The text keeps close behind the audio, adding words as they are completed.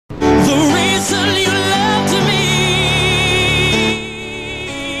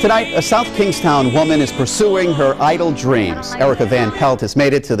Tonight, a South Kingstown woman is pursuing her idol dreams. Erika Van Pelt has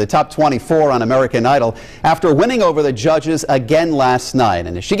made it to the top 24 on American Idol after winning over the judges again last night.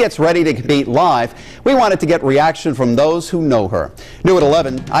 And as she gets ready to compete live, we wanted to get reaction from those who know her. New at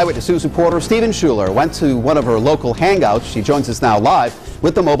 11, Eyewitness News reporter Stephen Schuler went to one of her local hangouts. She joins us now live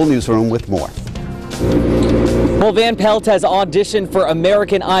with the mobile newsroom with more. Well, Van Pelt has auditioned for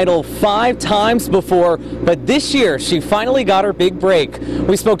American Idol 5 times before, but this year she finally got her big break.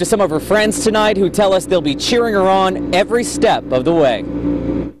 We spoke to some of her friends tonight who tell us they'll be cheering her on every step of the way.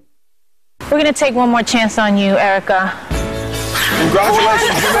 We're going to take one more chance on you, Erika.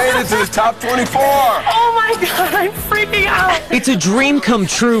 Congratulations, you made it to the top 24. Oh my God, I'm freaking out. It's a dream come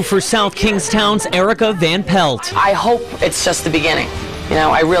true for South Kingstown's Erika Van Pelt. I hope it's just the beginning. You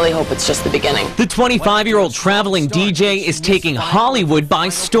know, I really hope it's just the beginning. The 25-year-old traveling DJ is taking Hollywood by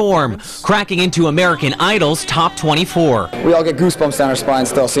storm, cracking into American Idol's top 24. We all get goosebumps down our spine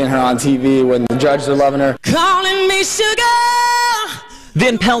still seeing her on TV when the judges are loving her. Calling me sugar.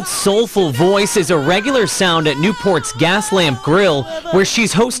 Van Pelt's soulful voice is a regular sound at Newport's Gas Lamp Grill, where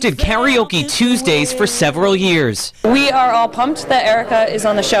she's hosted Karaoke Tuesdays for several years. We are all pumped that Erika is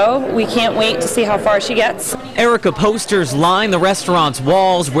on the show. We can't wait to see how far she gets. Erika posters line the restaurant's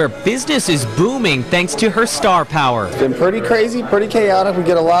walls, where business is booming thanks to her star power. It's been pretty crazy, pretty chaotic. We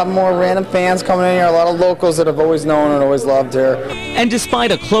get a lot more random fans coming in here, a lot of locals that have always known and always loved her. And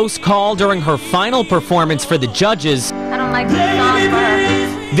despite a close call during her final performance for the judges, I don't like this song for her.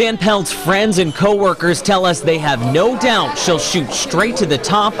 Van Pelt's friends and co-workers tell us they have no doubt she'll shoot straight to the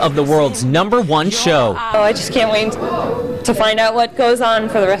top of the world's #1 show. Oh, I just can't wait to find out what goes on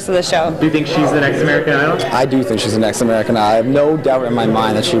for the rest of the show. Do you think she's the next American Idol? I do think she's the next American Idol. I have no doubt in my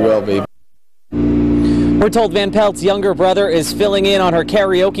mind that she will be. We're told Van Pelt's younger brother is filling in on her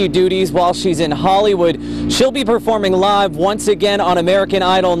karaoke duties while she's in Hollywood. She'll be performing live once again on American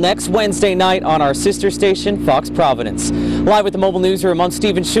Idol next Wednesday night on our sister station, Fox Providence. Live with the mobile newsroom, I'm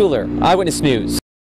Stephen Schuler, Eyewitness News.